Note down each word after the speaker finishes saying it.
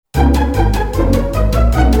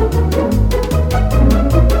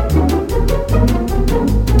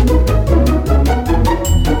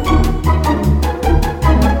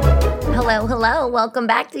welcome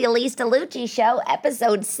back to the Elise DeLucci Show,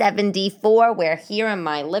 episode 74. We're here in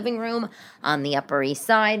my living room on the Upper East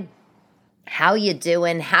Side. How you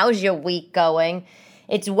doing? How's your week going?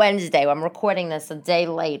 It's Wednesday. I'm recording this a day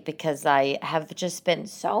late because I have just been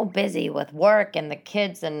so busy with work and the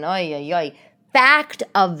kids and Fact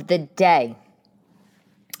of the day.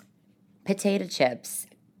 Potato chips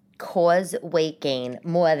cause weight gain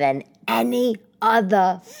more than any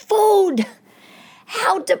other food.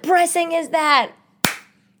 How depressing is that?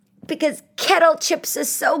 Because kettle chips are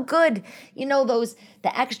so good. You know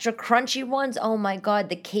the extra crunchy ones? Oh my God,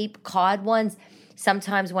 the Cape Cod ones.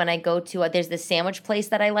 Sometimes when I go to, there's this sandwich place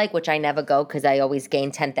that I like, which I never go because I always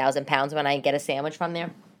gain 10,000 pounds when I get a sandwich from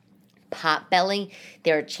there. Potbelly,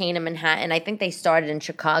 they're a chain in Manhattan. I think they started in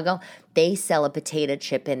Chicago. They sell a potato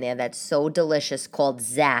chip in there that's so delicious called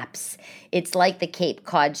Zaps. It's like the Cape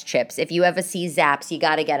Cod chips. If you ever see Zaps, you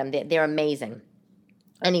got to get them. They're amazing.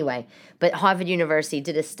 Anyway, but Harvard University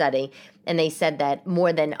did a study, and they said that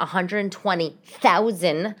more than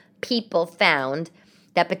 120,000 people found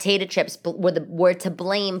that potato chips were to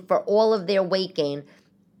blame for all of their weight gain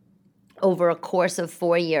over a course of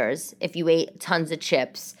 4 years. If you ate tons of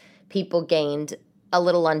chips, people gained a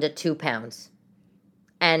little under 2 pounds.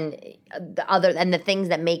 And the things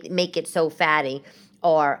that make it so fatty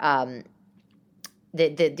are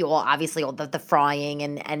obviously all the frying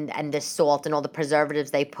and the salt and all the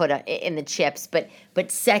preservatives they put in the chips, but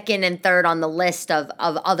second and third on the list of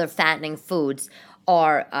other fattening foods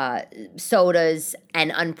are sodas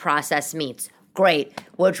and unprocessed meats. Great,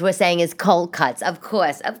 which we're saying is cold cuts, of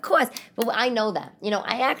course. But I know that.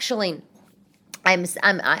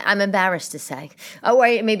 I'm embarrassed to say, or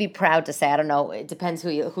I may be proud to say, I don't know, it depends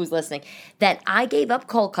who's listening, that I gave up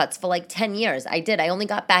cold cuts for like 10 years. I did. I only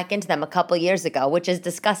got back into them a couple years ago, which is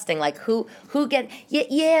disgusting. Like so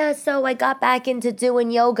I got back into doing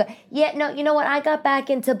yoga. Yeah, no, you know what? I got back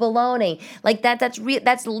into bologna. Like that's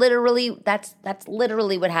literally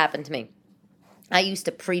what happened to me. I used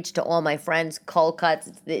to preach to all my friends, cold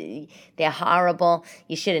cuts, they're horrible.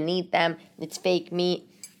 You shouldn't eat them. It's fake meat.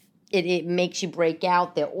 It makes you break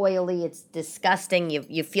out. They're oily. It's disgusting.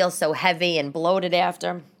 You feel so heavy and bloated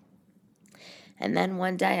after. And then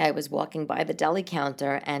one day I was walking by the deli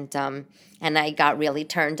counter and I got really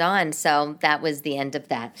turned on. So that was the end of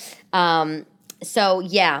that.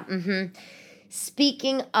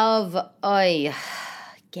 Speaking of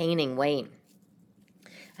gaining weight,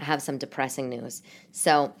 I have some depressing news.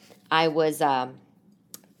 So I was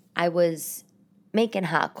making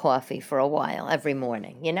hot coffee for a while every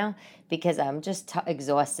morning, because I'm just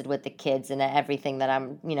exhausted with the kids and everything that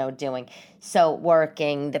I'm, doing. So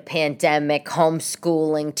working, the pandemic,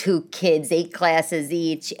 homeschooling, 2 kids, 8 classes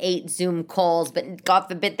each, 8 Zoom calls, but God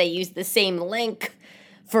forbid they use the same link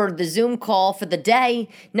for the Zoom call for the day.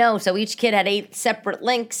 No, so each kid had 8 separate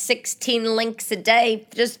links, 16 links a day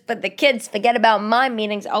just for the kids. Forget about my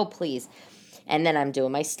meetings. Oh, please. And then I'm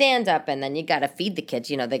doing my stand-up, and then you got to feed the kids.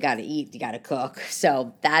 They got to eat, you got to cook.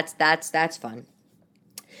 So that's fun.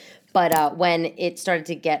 But when it started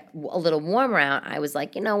to get a little warmer out, I was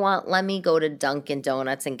like, you know what? Let me go to Dunkin'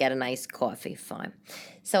 Donuts and get an iced coffee. Fine.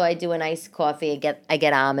 So I do an iced coffee. I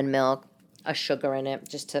get almond milk, a sugar in it,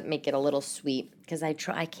 just to make it a little sweet. Because I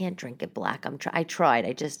can't drink it black. I tried.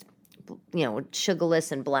 I just,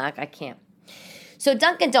 sugarless and black, I can't. So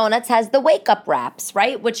Dunkin' Donuts has the wake-up wraps,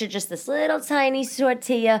 right, which are just this little tiny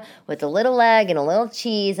tortilla with a little egg and a little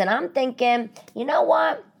cheese. And I'm thinking, you know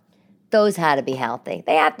what? Those had to be healthy.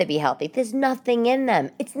 They have to be healthy. There's nothing in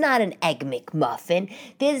them. It's not an Egg McMuffin.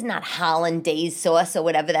 There's not hollandaise sauce or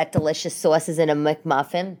whatever that delicious sauce is in a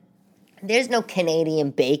McMuffin. There's no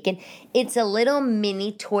Canadian bacon. It's a little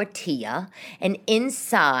mini tortilla, and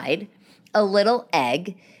inside a little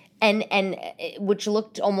egg, and which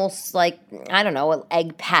looked almost like, I don't know, an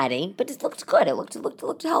egg patty, but it looked good. It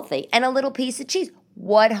looked healthy. And a little piece of cheese.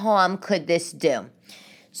 What harm could this do?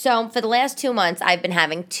 So for the last 2 months, I've been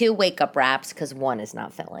having 2 wake-up wraps because one is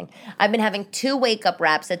not filling. I've been having 2 wake-up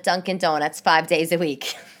wraps at Dunkin' Donuts 5 days a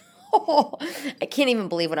week. I can't even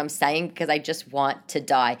believe what I'm saying because I just want to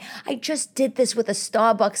die. I just did this with a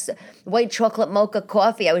Starbucks white chocolate mocha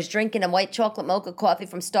coffee. I was drinking a white chocolate mocha coffee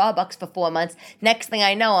from Starbucks for 4 months. Next thing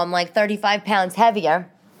I know, I'm like 35 pounds heavier,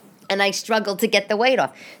 and I struggled to get the weight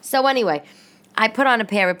off. So anyway, I put on a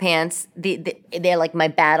pair of pants. They're like my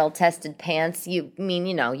battle-tested pants. You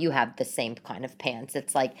have the same kind of pants.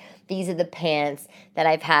 It's like these are the pants that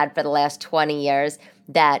I've had for the last 20 years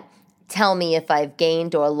that tell me if I've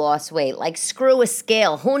gained or lost weight. Like, screw a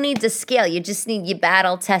scale. Who needs a scale? You just need your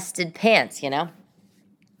battle-tested pants, I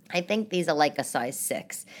think these are like a size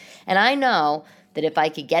 6. And I know that if I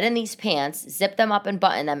could get in these pants, zip them up and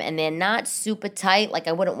button them, and they're not super tight, like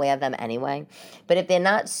I wouldn't wear them anyway, but if they're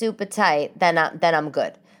not super tight, then I'm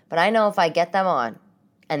good. But I know if I get them on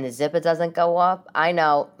and the zipper doesn't go up, I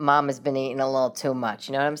know mom has been eating a little too much.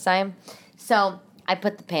 You know what I'm saying? So I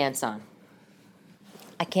put the pants on.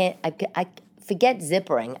 I forget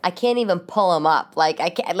zippering. I can't even pull them up. Like I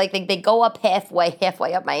can't, like they go up halfway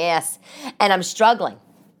up my ass, and I'm struggling.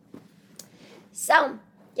 So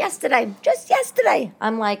just yesterday,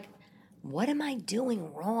 I'm like, what am I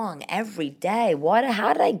doing wrong every day?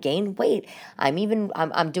 How did I gain weight?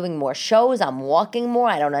 I'm doing more shows. I'm walking more.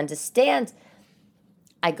 I don't understand.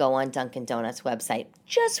 I go on Dunkin' Donuts website.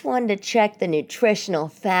 Just wanted to check the nutritional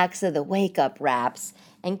facts of the wake-up wraps.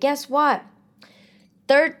 And guess what?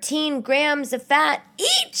 13 grams of fat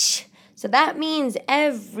each. So that means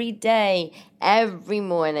every day, every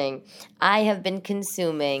morning, I have been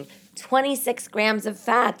consuming 26 grams of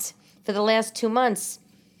fat for the last 2 months.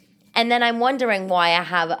 And then I'm wondering why I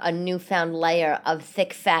have a newfound layer of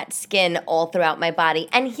thick, fat skin all throughout my body.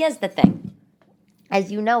 And here's the thing. As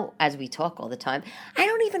you know, as we talk all the time, I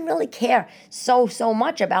don't even really care so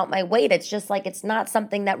much about my weight. It's just like it's not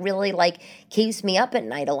something that really like keeps me up at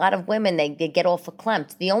night. A lot of women, they get all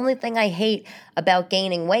verklempt. The only thing I hate about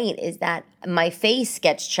gaining weight is that my face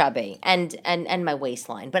gets chubby and my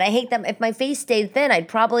waistline. But I hate them. If my face stayed thin, I'd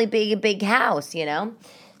probably be a big house, you know?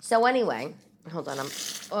 So anyway, hold on.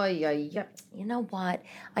 You know what?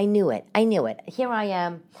 I knew it. Here I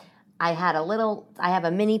am. I have a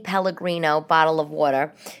mini Pellegrino bottle of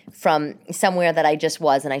water from somewhere that I just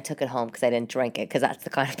was, and I took it home because I didn't drink it because that's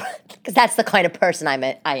the kind of person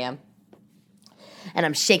I am. And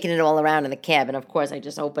I'm shaking it all around in the cab, and of course I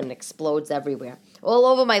just open and explodes everywhere, all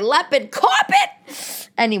over my leopard carpet.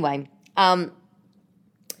 Anyway, I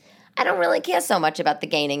don't really care so much about the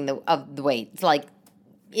gaining of the weight. It's like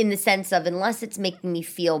in the sense of unless it's making me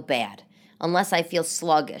feel bad. Unless I feel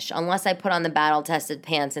sluggish, unless I put on the battle-tested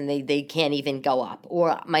pants and they can't even go up,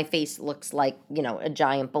 or my face looks like, a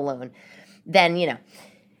giant balloon, then.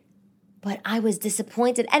 But I was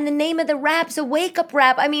disappointed. And the name of the wrap's a wake-up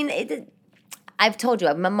wrap. I mean, I've told you,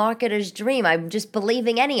 I'm a marketer's dream. I'm just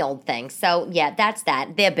believing any old thing. So, yeah, that's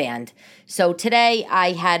that. They're banned. So today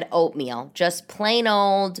I had oatmeal, just plain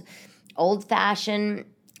old-fashioned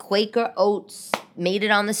Quaker oats, made it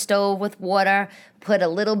on the stove with water, put a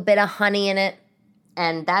little bit of honey in it,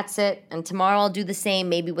 and that's it. And tomorrow I'll do the same,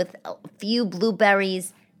 maybe with a few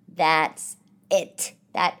blueberries. That's it.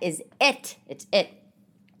 That is it. It's it.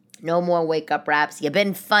 No more wake-up wraps. You've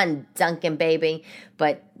been fun, Dunkin' baby,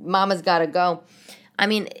 but mama's got to go. I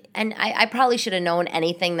mean, and I probably should have known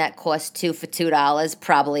anything that costs $2 for $2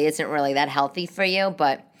 probably isn't really that healthy for you,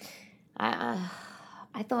 but I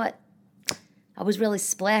thought I was really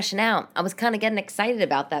splashing out. I was kind of getting excited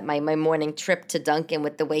about that, my morning trip to Dunkin'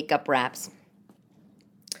 with the wake-up wraps.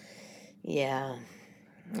 Yeah,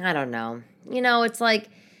 I don't know. It's like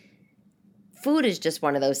food is just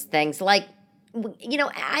one of those things. Like,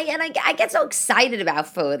 I get so excited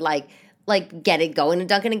about food, like going to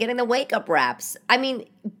Dunkin' and getting the wake-up wraps. I mean,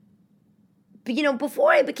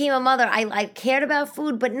 before I became a mother, I cared about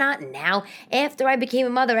food, but not now. After I became a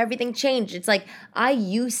mother, everything changed. It's like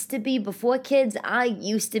before kids, I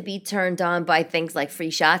used to be turned on by things like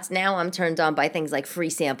free shots. Now I'm turned on by things like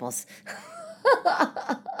free samples.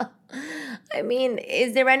 I mean,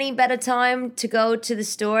 is there any better time to go to the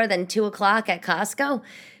store than 2 o'clock at Costco?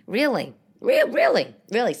 Really? Really.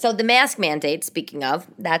 So the mask mandate, speaking of,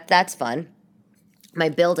 that's fun. My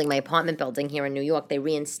apartment building here in New York, they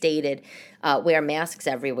reinstated wear masks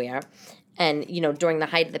everywhere. And, during the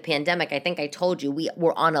height of the pandemic, I think I told you, we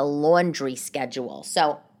were on a laundry schedule.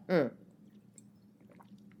 So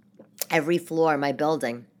every floor in my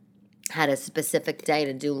building had a specific day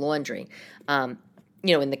to do laundry.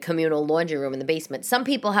 In the communal laundry room in the basement. Some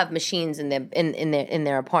people have machines in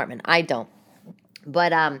their apartment. I don't.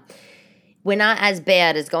 But we're not as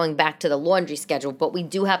bad as going back to the laundry schedule, but we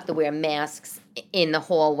do have to wear masks in the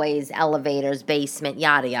hallways, elevators, basement,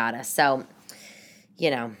 yada yada. So,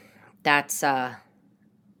 that's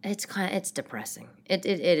it's depressing. It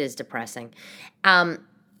is depressing.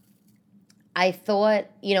 I thought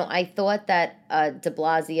that de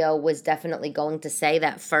Blasio was definitely going to say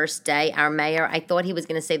that first day, our mayor, I thought he was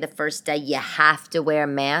going to say the first day, you have to wear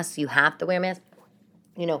masks.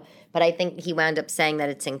 But I think he wound up saying that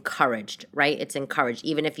it's encouraged, right? It's encouraged.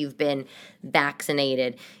 Even if you've been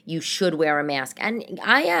vaccinated, you should wear a mask. And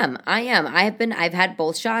I am. I've had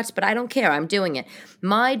both shots, but I don't care. I'm doing it.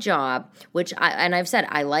 My job, I've said,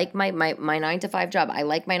 I like my 9-to-5 job. I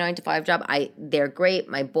like my 9-to-5 job. They're great.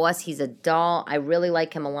 My boss, he's a doll. I really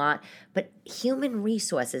like him a lot. But human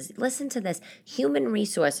resources, listen to this. Human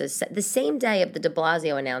resources, the same day of the de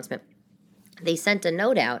Blasio announcement, they sent a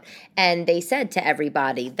note out and they said to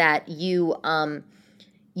everybody that you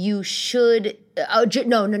should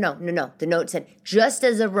no. The note said, just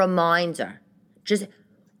as a reminder, just,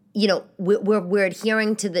 we're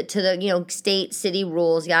adhering to the state, city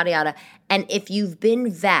rules, yada yada. And if you've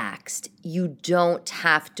been vaxxed, you don't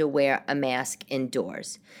have to wear a mask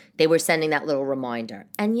indoors. They were sending that little reminder.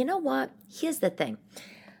 And you know what? Here's the thing.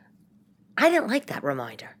 I didn't like that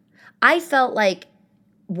reminder. I felt like,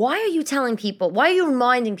 why are you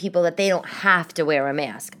reminding people that they don't have to wear a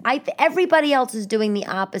mask? Everybody else is doing the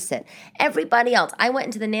opposite. Everybody else. I went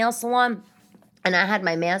into the nail salon and I had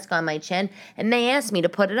my mask on my chin and they asked me to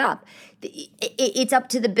put it up. It's up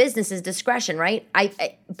to the business's discretion, right?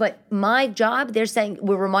 But my job, they're saying,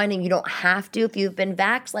 we're reminding you don't have to if you've been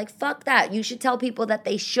vaxxed. Like, fuck that. You should tell people that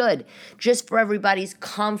they should, just for everybody's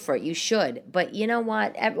comfort. You should. But you know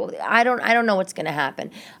what? I don't know what's going to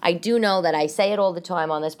happen. I do know that I say it all the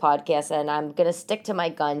time on this podcast, and I'm going to stick to my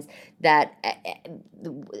guns, that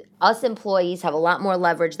us employees have a lot more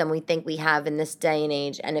leverage than we think we have in this day and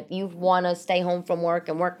age. And if you want to stay home from work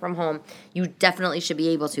and work from home, you definitely should be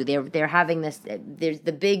able to. They're having this. There's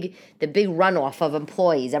the big runoff of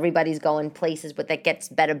employees. Everybody's going places that gets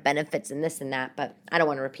better benefits and this and that. But I don't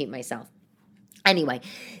want to repeat myself. Anyway,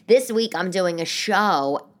 this week I'm doing a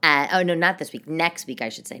show not this week, next week I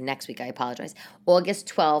should say. Next week, I apologize. August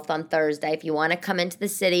 12th on Thursday. If you want to come into the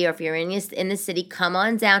city, or if you're in the city, come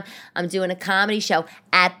on down. I'm doing a comedy show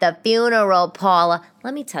at the funeral parlor.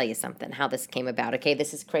 Let me tell you something, how this came about, okay?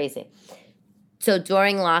 This is crazy. So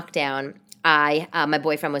during lockdown, my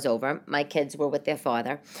boyfriend was over. My kids were with their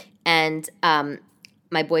father. And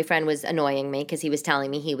my boyfriend was annoying me because he was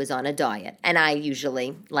telling me he was on a diet. And I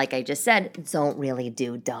usually, like I just said, don't really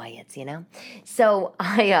do diets, So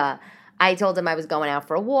I told him I was going out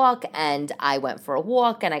for a walk, and I went for a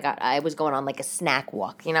walk, and I was going on like a snack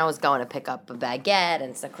walk. I was going to pick up a baguette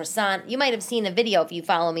and some croissant. You might have seen the video if you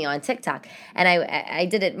follow me on TikTok. And I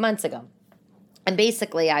did it months ago. And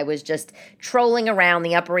basically I was just trolling around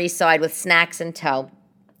the Upper East Side with snacks in tow,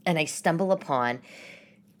 and I stumble upon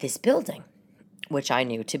this building, which I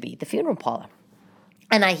knew to be the funeral parlor.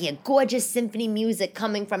 And I hear gorgeous symphony music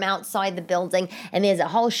coming from outside the building, and there's a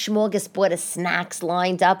whole smorgasbord of snacks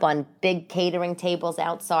lined up on big catering tables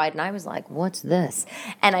outside. And I was like, what's this?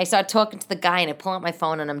 And I start talking to the guy, and I pull out my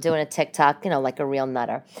phone, and I'm doing a TikTok, like a real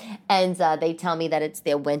nutter. And they tell me that it's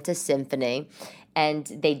their winter symphony, and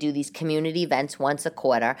they do these community events once a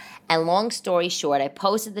quarter. And long story short, I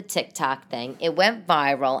posted the TikTok thing. It went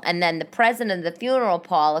viral. And then the president of the funeral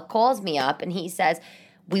parlor calls me up, and he says,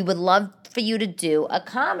 we would love for you to do a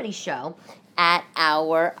comedy show at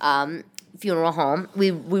our funeral home.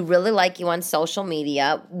 We really like you on social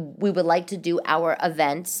media. We would like to do our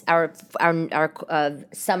events, our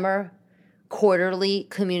summer quarterly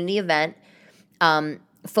community event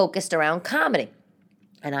focused around comedy.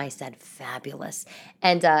 And I said, fabulous.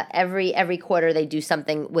 And every quarter they do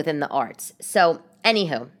something within the arts. So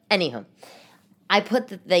anywho, I put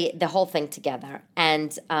the whole thing together,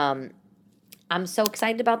 and I'm so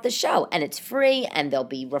excited about the show. And it's free, and there'll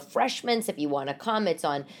be refreshments if you want to come. It's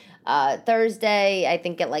on Thursday, I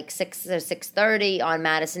think at like 6 or 6:30 on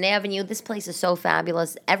Madison Avenue. This place is so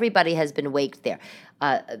fabulous. Everybody has been waked there.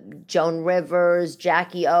 Joan Rivers,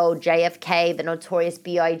 Jackie O, JFK, the Notorious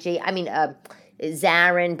B.I.G.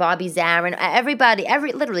 Zarin, Bobby Zarin,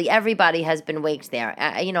 literally everybody has been waked there.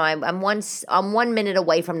 I'm 1 minute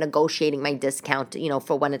away from negotiating my discount,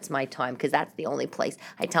 for when it's my time, because that's the only place.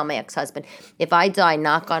 I tell my ex-husband, if I die,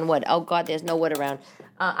 knock on wood. Oh God, there's no wood around.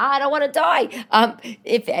 I don't want to die. I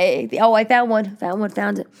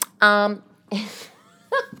found it.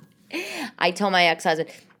 I told my ex-husband,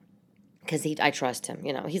 because I trust him.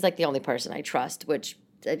 He's like the only person I trust, which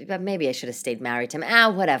maybe I should have stayed married to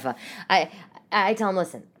him. Whatever. I tell him,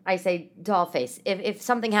 listen, I say, dollface, if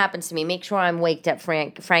something happens to me, make sure I'm waked at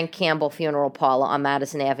Frank Campbell Funeral Parlor on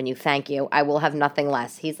Madison Avenue. Thank you. I will have nothing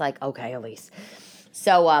less. He's like, okay, Elise.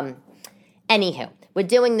 So, anywho, we're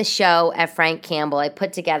doing the show at Frank Campbell. I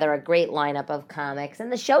put together a great lineup of comics,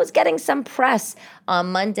 and the show's getting some press. On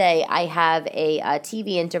Monday, I have a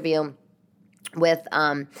TV interview with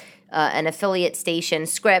an affiliate station,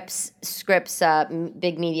 Scripps,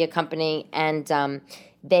 big media company, and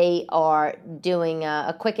They are doing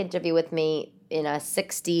a quick interview with me in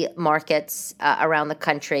 60 markets around the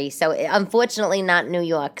country. So unfortunately not New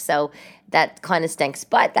York. So that kind of stinks,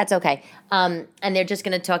 but that's okay. And they're just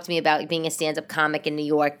going to talk to me about being a stand-up comic in New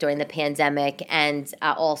York during the pandemic, and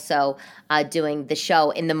also doing the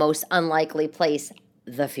show in the most unlikely place,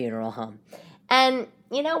 the funeral home. And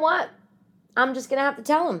you know what? I'm just going to have to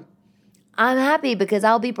tell them. I'm happy because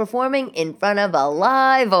I'll be performing in front of a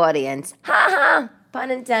live audience. Ha ha! Pun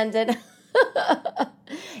intended.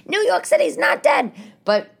 New York City's not dead,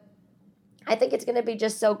 but I think it's going to be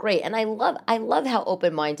just so great. And I love how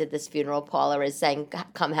open-minded this funeral parlor is, saying,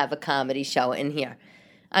 come have a comedy show in here.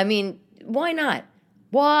 I mean, why not?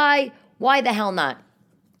 Why the hell not?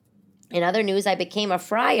 In other news, I became a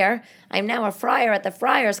friar. I'm now a friar at the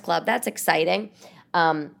Friars Club. That's exciting.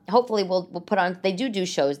 Hopefully we'll put on, they do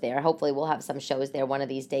shows there. Hopefully we'll have some shows there one of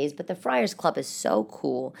these days. But the Friars Club is so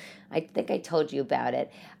cool. I think I told you about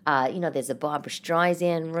it. There's a Barbra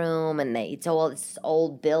Streisand room, and it's all this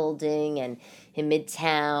old building and in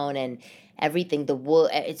Midtown, and everything,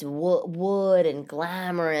 it's wood and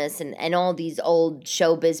glamorous, and all these old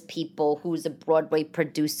showbiz people. Who's a Broadway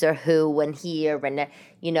producer who and here, and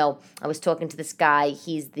I was talking to this guy.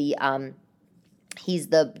 He's the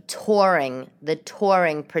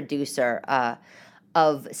touring producer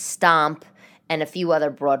of Stomp and a few other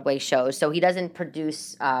Broadway shows. So he doesn't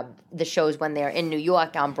produce the shows when they're in New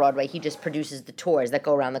York on Broadway. He just produces the tours that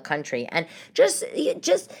go around the country. And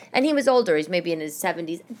and he was older. He's maybe in his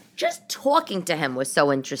 70s. Just talking to him was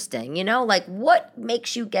so interesting. Like, what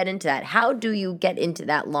makes you get into that? How do you get into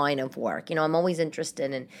that line of work? I'm always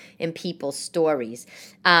interested in people's stories.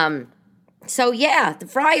 So yeah, the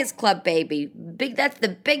Friars Club, baby. That's the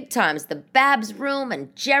big times. The Babs Room,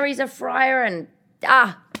 and Jerry's a friar, and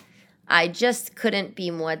I just couldn't be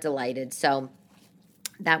more delighted. So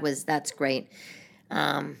that's great.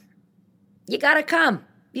 You gotta come.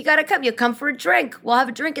 You come for a drink. We'll have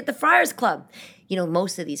a drink at the Friars Club.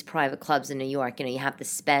 Most of these private clubs in New York, you have to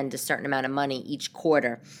spend a certain amount of money each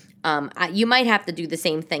quarter. You might have to do the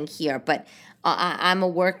same thing here, but I'm a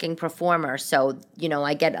working performer, so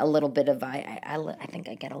I get a little bit of I think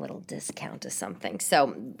I get a little discount or something.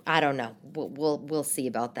 So I don't know. We'll see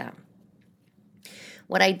about that.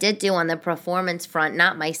 What I did do on the performance front,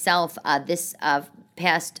 not myself, this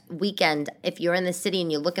past weekend, if you're in the city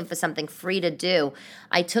and you're looking for something free to do,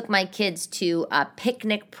 I took my kids to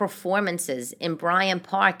picnic performances in Bryant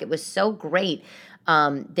Park. It was so great.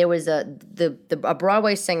 There was a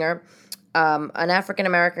Broadway singer, an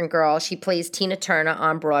African-American girl. She plays Tina Turner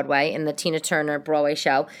on Broadway in the Tina Turner Broadway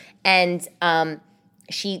show. And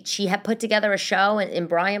she had put together a show in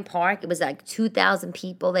Bryant Park. It was like 2,000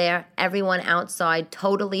 people there, everyone outside,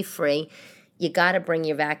 totally free. You got to bring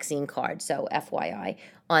your vaccine card, so FYI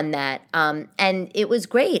on that. And it was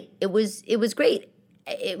great. It was great.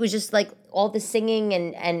 It was just like all the singing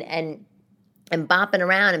and bopping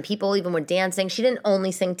around, and people even were dancing. She didn't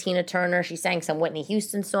only sing Tina Turner. She sang some Whitney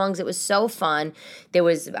Houston songs. It was so fun. There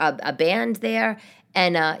was a band there,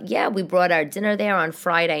 and we brought our dinner there on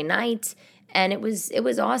Friday night, and it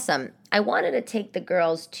was awesome. I wanted to take the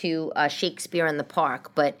girls to Shakespeare in the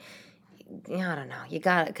Park, but I don't know. You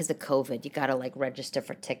got to, because of COVID, you got to register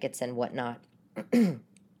for tickets and whatnot. And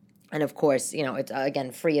of course, it's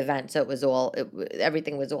again free event, so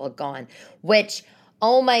everything was all gone. Which,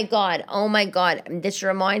 oh my God, this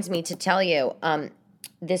reminds me to tell you,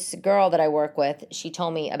 this girl that I work with, she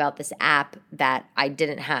told me about this app that I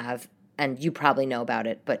didn't have, and you probably know about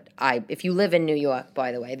it, but if you live in New York,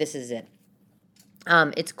 by the way, this is it.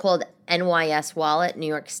 It's called NYS Wallet, New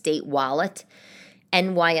York State Wallet.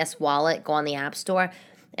 NYS Wallet, go on the App Store,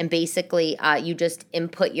 and basically you just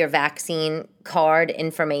input your vaccine card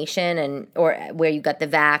information or where you got the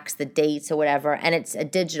vax, the dates or whatever, and it's a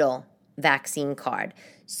digital vaccine card.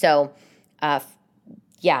 So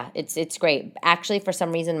it's great. Actually, for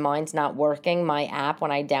some reason, mine's not working. My app,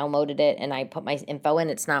 when I downloaded it and I put my info in,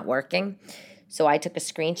 it's not working. So I took a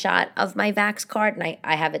screenshot of my vax card, and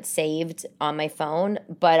I have it saved on my phone,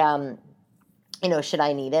 but should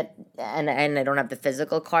I need it, and I don't have the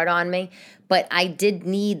physical card on me, but I did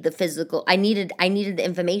need the physical. I needed the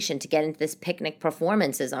information to get into this picnic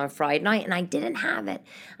performances on Friday night, and I didn't have it.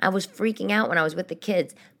 I was freaking out when I was with the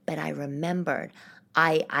kids, but I remembered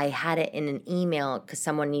I had it in an email because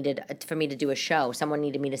someone needed for me to do a show. Someone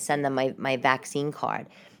needed me to send them my vaccine card,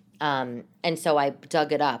 and so I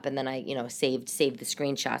dug it up, and then I saved the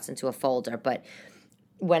screenshots into a folder, but.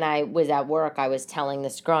 When I was at work, I was telling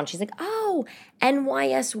this girl, and she's like, "Oh,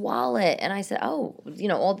 NYS Wallet," and I said, "Oh,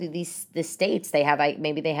 all the states they have,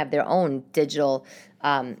 maybe they have their own digital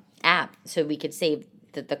app, so we could save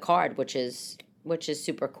the card, which is which is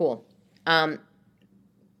super cool. I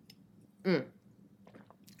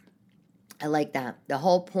like that. The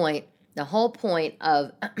whole point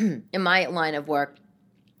of in my line of work,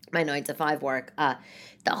 my 9 to 5 work, the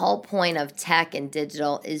whole point of tech and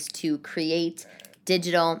digital is to create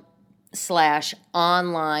digital /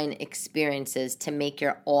 online experiences to make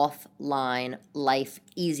your offline life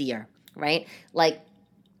easier, right? Like,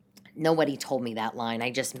 nobody told me that line.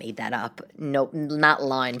 I just made that up. No, not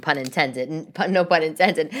line, pun intended. No pun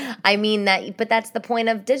intended. I mean that, but that's the point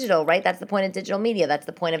of digital, right? That's the point of digital media. That's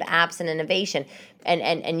the point of apps and innovation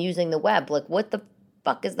and using the web. Like, what the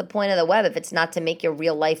fuck is the point of the web if it's not to make your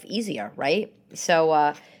real life easier, right?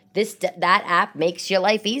 So that app makes your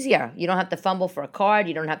life easier. You don't have to fumble for a card.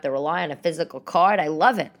 You don't have to rely on a physical card. I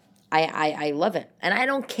love it. I love it. And I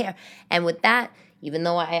don't care. And with that, even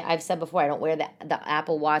though I've said before, I don't wear the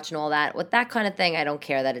Apple Watch and all that, with that kind of thing, I don't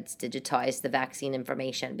care that it's digitized, the vaccine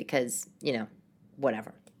information, because,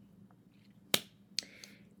 whatever.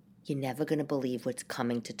 You're never going to believe what's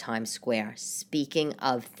coming to Times Square. Speaking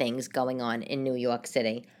of things going on in New York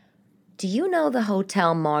City, do you know the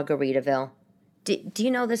Hotel Margaritaville? Do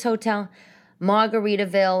you know this hotel?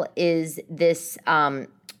 Margaritaville is this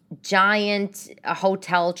giant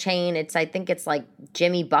hotel chain. I think it's like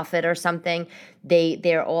Jimmy Buffett or something.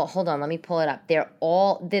 They're all, hold on, let me pull it up. They're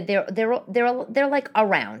like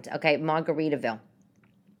around, okay, Margaritaville.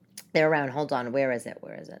 They're around. Hold on, where is it?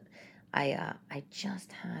 I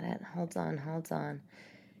just had it. Hold on.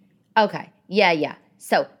 Okay, yeah.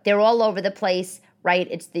 So they're all over the place, right?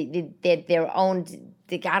 It's their own.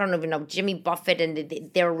 I don't even know, Jimmy Buffett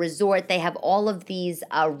and their resort. They have all of these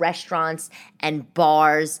restaurants and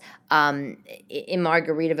bars in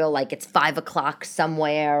Margaritaville, like it's 5 o'clock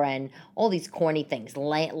somewhere, and all these corny things,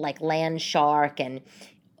 like Land Shark, and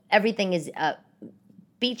everything is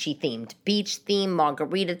beachy themed, beach theme,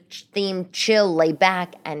 margarita theme, chill, lay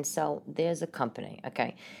back. And so there's a company,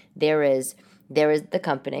 okay? There is the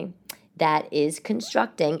company that is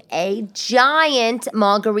constructing a giant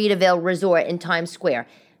Margaritaville resort in Times Square.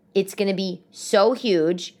 It's going to be so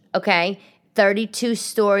huge, okay?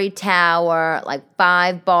 32-story tower, like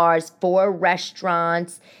 5 bars, 4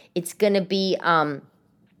 restaurants. It's going to be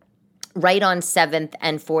right on 7th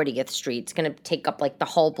and 40th Street. It's going to take up like the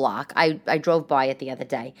whole block. I drove by it the other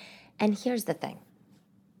day. And here's the thing.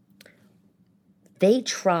 They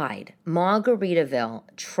tried. Margaritaville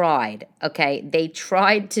tried, okay? They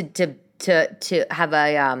tried to have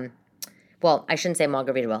a, well, I shouldn't say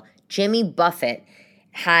Margaritaville. Jimmy Buffett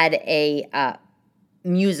had a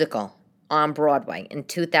musical on Broadway in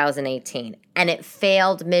 2018, and it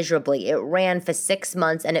failed miserably. It ran for 6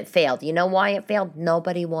 months, and it failed. You know why it failed?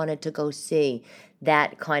 Nobody wanted to go see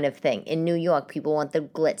that kind of thing. In New York, people want the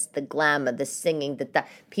glitz, the glamour, the singing, the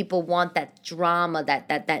people want that drama,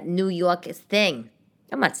 that New York thing.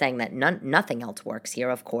 I'm not saying that nothing else works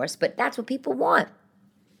here, of course, but that's what people want.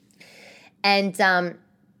 And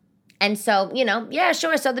so, yeah,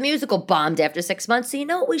 sure. So the musical bombed after 6 months. So you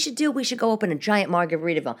know what we should do? We should go open a giant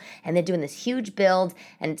Margaritaville. And they're doing this huge build,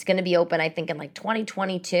 and it's going to be open, I think, in like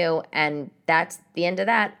 2022. And that's the end of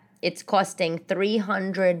that. It's costing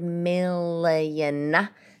 $300 million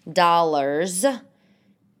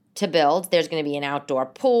to build. There's going to be an outdoor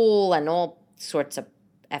pool and all sorts of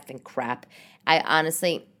effing crap. I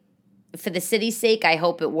honestly, for the city's sake, I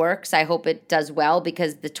hope it works. I hope it does well,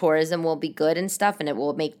 because the tourism will be good and stuff, and it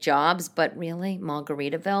will make jobs. But really,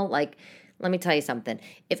 Margaritaville, like, let me tell you something.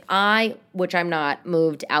 If I, which I'm not,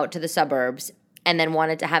 moved out to the suburbs and then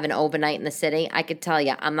wanted to have an overnight in the city, I could tell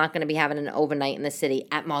you I'm not going to be having an overnight in the city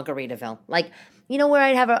at Margaritaville. Like, you know where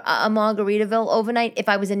I'd have a Margaritaville overnight? If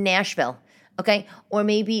I was in Nashville, okay? Or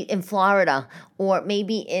maybe in Florida, or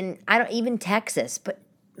maybe in, even Texas. But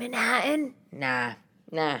Manhattan? Nah.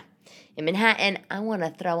 In Manhattan, I want to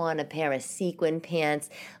throw on a pair of sequin pants,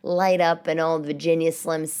 light up an old Virginia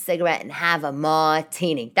Slim cigarette, and have a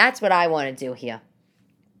martini. That's what I want to do here.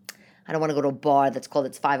 I don't want to go to a bar that's called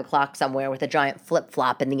It's 5 o'clock somewhere with a giant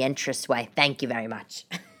flip-flop in the entranceway. Thank you very much.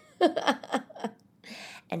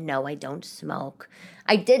 And no, I don't smoke.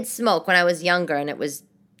 I did smoke when I was younger, and it was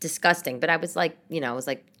disgusting. But I was like, I was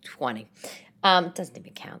like 20. It doesn't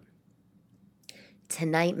even count.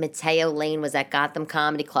 Tonight, Mateo Lane was at Gotham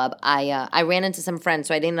Comedy Club. I ran into some friends,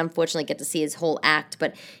 so I didn't unfortunately get to see his whole act.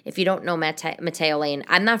 But if you don't know Mateo Lane,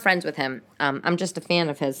 I'm not friends with him. I'm just a fan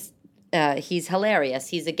of his. He's hilarious.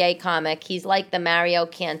 He's a gay comic. He's like the Mario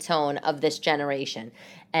Cantone of this generation,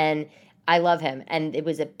 and I love him. And it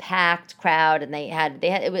was a packed crowd, and they had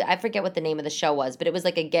it was, I forget what the name of the show was, but it was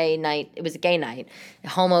like a gay night. It was a gay night,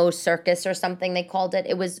 Homo Circus or something they called it.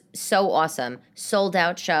 It was so awesome, sold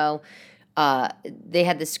out show. They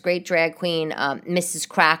had this great drag queen, Mrs.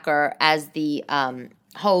 Cracker, as the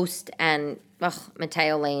host, and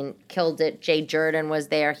Mateo Lane killed it. Jay Jordan was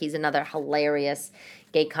there. He's another hilarious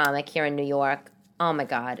gay comic here in New York. Oh my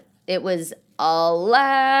God. It was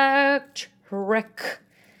electric.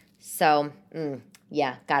 So,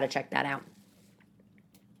 yeah, gotta check that out.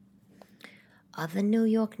 Other New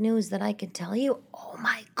York news that I could tell you? Oh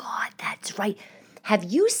my God, that's right. Have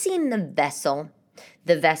you seen the vessel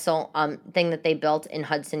thing that they built in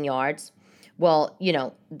Hudson Yards? Well,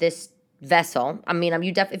 this vessel,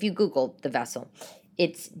 if you Google the vessel,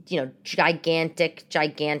 it's,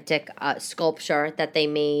 gigantic sculpture that they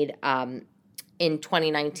made in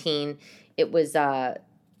 2019. It was, I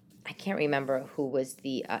can't remember who was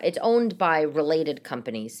it's owned by related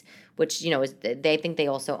companies, which, they think they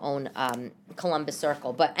also own Columbus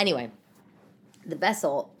Circle. But anyway, the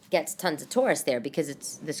vessel gets tons of tourists there because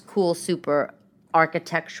it's this cool, super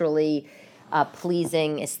architecturally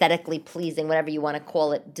pleasing, aesthetically pleasing, whatever you want to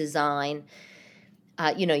call it, design.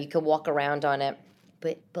 You can walk around on it.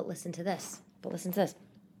 But listen to this.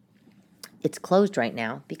 It's closed right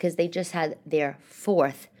now because they just had their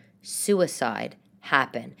 4th suicide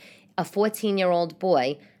happen. A 14-year-old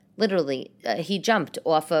boy, literally, he jumped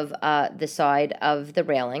off of the side of the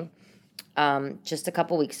railing just a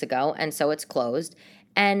couple weeks ago, and so it's closed.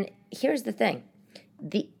 And here's the thing.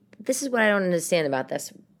 This is what I don't understand about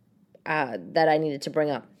this that I needed to bring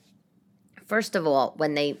up. First of all,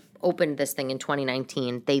 when they opened this thing in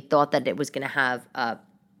 2019, they thought that it was going to have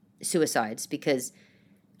suicides because,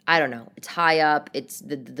 I don't know, it's high up, it's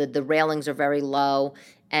the railings are very low,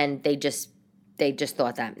 and they just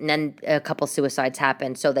thought that. And then a couple suicides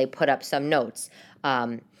happened, so they put up some notes.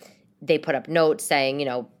 They put up notes saying,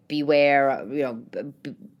 beware,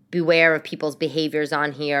 beware of people's behaviors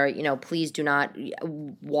on here. Please do not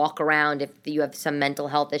walk around if you have some mental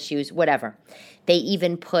health issues, whatever. They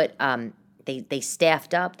even put, they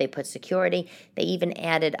staffed up, they put security. They even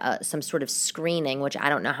added some sort of screening, which I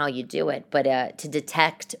don't know how you do it, but to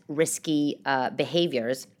detect risky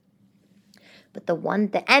behaviors. But the one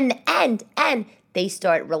thing, and they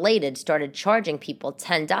started charging people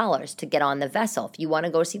 $10 to get on the vessel. If you want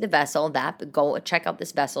to go see the vessel, go check out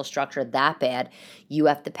this vessel structure that bad, you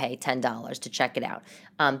have to pay $10 to check it out,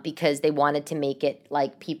 because they wanted to make it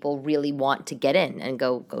like people really want to get in and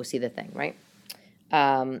go see the thing, right?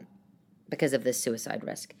 Because of this suicide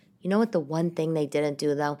risk. You know what the one thing they didn't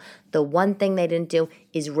do, though? The one thing they didn't do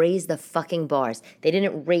is raise the fucking bars. They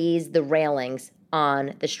didn't raise the railings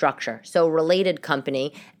on the structure. So related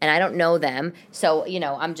company, and I don't know them, so,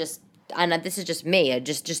 this is just me,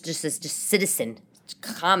 just citizen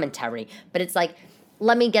commentary, but it's like,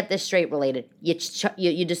 let me get this straight, related.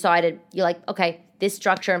 You decided, you're like, okay, this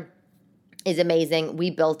structure is amazing. We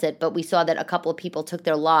built it, but we saw that a couple of people took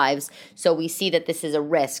their lives, so we see that this is a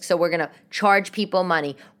risk. So we're going to charge people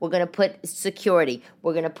money. We're going to put security.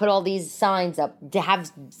 We're going to put all these signs up to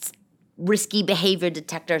have risky behavior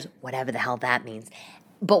detectors, whatever the hell that means.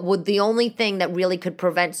 But the only thing that really could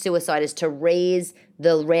prevent suicide is to raise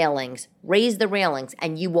the railings,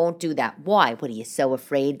 and you won't do that. Why? What, are you so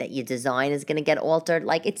afraid that your design is going to get altered?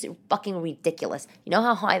 Like, it's fucking ridiculous. You know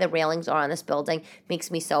how high the railings are on this building?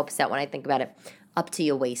 Makes me so upset when I think about it. Up to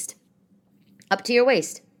your waist.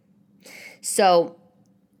 So,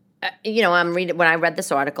 I'm reading. When I read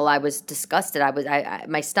this article, I was disgusted.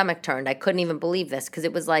 My stomach turned. I couldn't even believe this, because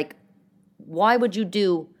it was like, why would you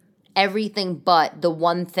do everything but the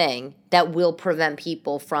one thing that will prevent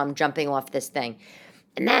people from jumping off this thing?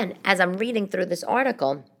 And then, as I'm reading through this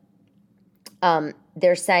article,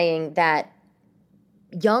 they're saying that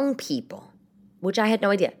young people, which I had no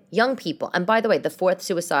idea, young people, and by the way, the 4th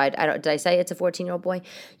suicide, did I say it's a 14-year-old boy?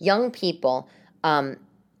 Young people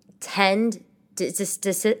tend to, it's a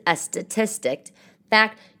statistic, in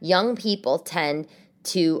fact, young people tend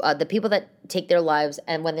to, the people that take their lives,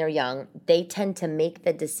 and when they're young, they tend to make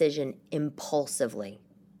the decision impulsively,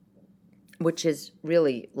 which is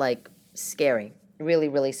really, scary. Really,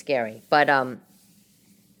 really scary. But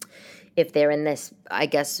if they're in this, I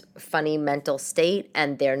guess, funny mental state,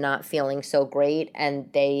 and they're not feeling so great,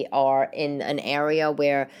 and they are in an area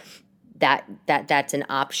where that's an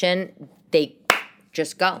option, they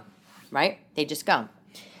just go, right? They just go.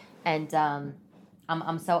 And I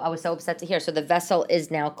was so upset to hear. So the vessel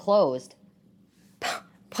is now closed.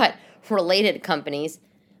 But related companies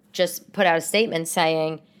just put out a statement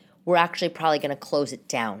saying, we're actually probably going to close it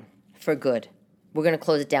down for good. We're going to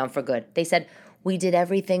close it down for good. They said, we did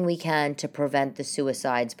everything we can to prevent the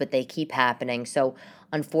suicides, but they keep happening. So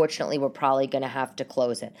unfortunately, we're probably going to have to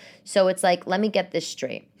close it. So it's like, let me get this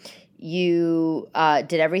straight. You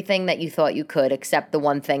did everything that you thought you could, except the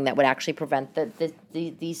one thing that would actually prevent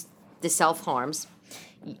the self-harms.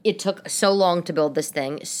 It took so long to build this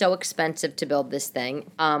thing, so expensive to build this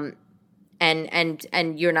thing, and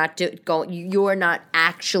you're not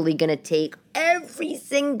actually going to take every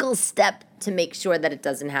single step to make sure that it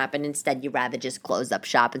doesn't happen. Instead, you rather just close up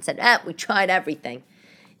shop and said, we tried everything.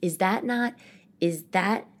 Is that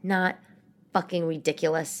not fucking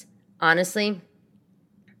ridiculous? Honestly,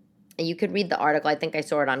 you could read the article. I think I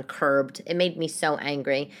saw it on Curbed. It made me so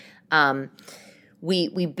angry.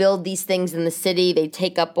 We build these things in the city. They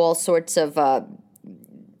take up all sorts of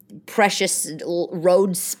precious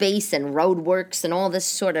road space and road works and all this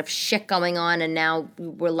sort of shit going on. And now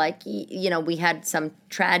we're like, we had some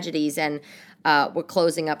tragedies and we're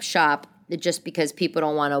closing up shop just because people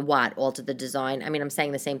don't want to alter the design. I mean, I'm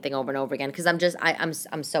saying the same thing over and over again because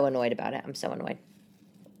I'm so annoyed about it. I'm so annoyed.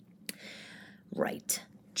 Right.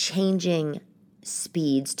 Changing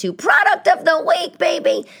speeds to product of the week,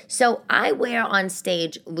 baby. So I wear on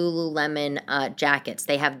stage Lululemon jackets.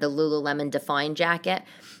 They have the Lululemon Define jacket.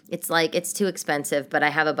 It's too expensive, but I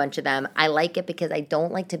have a bunch of them. I like it because I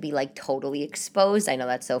don't like to be like totally exposed. I know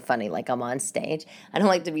that's so funny. Like I'm on stage. I don't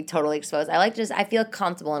like to be totally exposed. I feel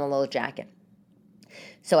comfortable in a little jacket.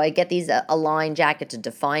 So I get these Align jackets or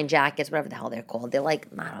Define jackets, whatever the hell they're called. They're like,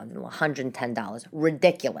 I don't know, $110.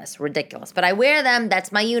 Ridiculous. But I wear them.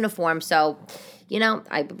 That's my uniform. So,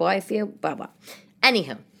 I buy a few, blah, blah.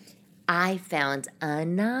 Anywho, I found a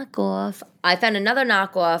knockoff. I found another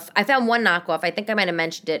knockoff. I found one knockoff. I think I might have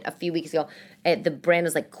mentioned it a few weeks ago. The brand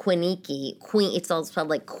is like Quinike. It's all spelled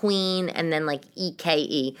like Queen and then like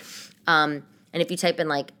EKE. And if you type in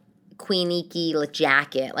like Quinike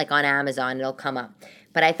jacket, like on Amazon, it'll come up.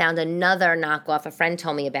 But I found another knockoff a friend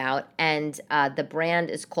told me about, and the brand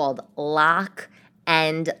is called Lock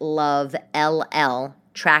and Love LL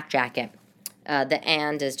track jacket. The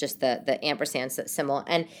and is just the ampersand symbol.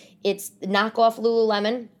 And it's knockoff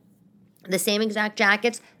Lululemon, the same exact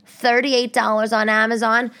jackets, $38 on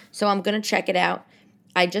Amazon. So I'm going to check it out.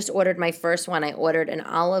 I just ordered my first one. I ordered an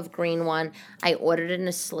olive green one. I ordered it in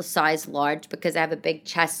a size large because I have a big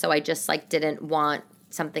chest, so I just didn't want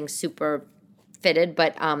something super fitted.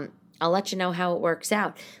 But I'll let you know how it works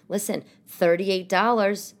out. Listen,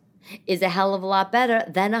 $38 is a hell of a lot better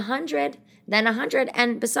than $100.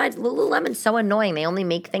 And besides, Lululemon's so annoying. They only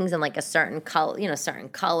make things in like a certain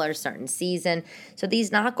color, certain season. So these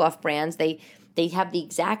knockoff brands, they have the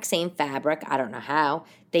exact same fabric. I don't know how.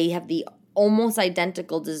 They have the almost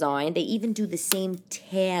identical design. They even do the same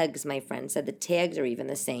tags, my friend said. The tags are even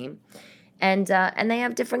the same. And they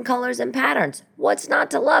have different colors and patterns. What's not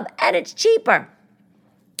to love? And it's cheaper.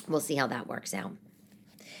 We'll see how that works out.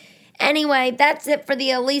 Anyway, that's it for the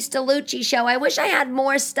Elise DeLucci show. I wish I had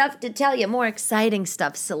more stuff to tell you, more exciting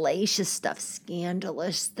stuff, salacious stuff,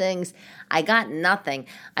 scandalous things. I got nothing.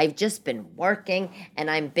 I've just been working, and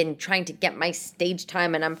I've been trying to get my stage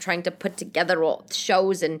time, and I'm trying to put together all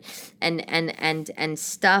shows and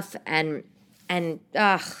stuff, and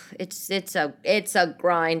it's a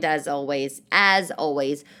grind as always. As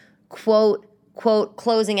always, quote,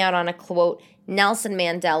 closing out on a quote. Nelson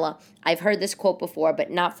Mandela. I've heard this quote before, but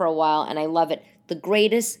not for a while, and I love it. The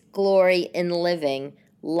greatest glory in living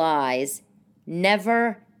lies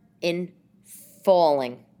never in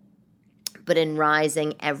falling, but in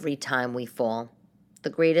rising every time we fall. The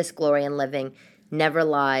greatest glory in living never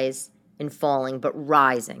lies in falling, but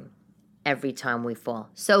rising every time we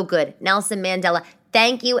fall. So good. Nelson Mandela.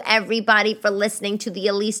 Thank you, everybody, for listening to the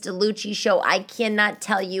Elise DeLucci show. I cannot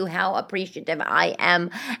tell you how appreciative I am,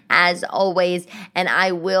 as always. And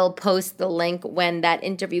I will post the link when that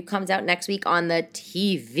interview comes out next week on the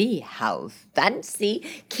TV. How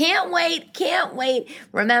fancy. Can't wait.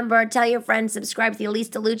 Remember, tell your friends, subscribe to the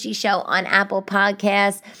Elise DeLucci show on Apple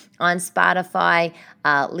Podcasts, on Spotify.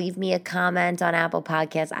 Leave me a comment on Apple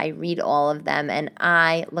Podcasts. I read all of them, and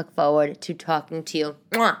I look forward to talking to you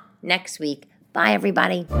next week. Bye,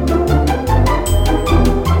 everybody.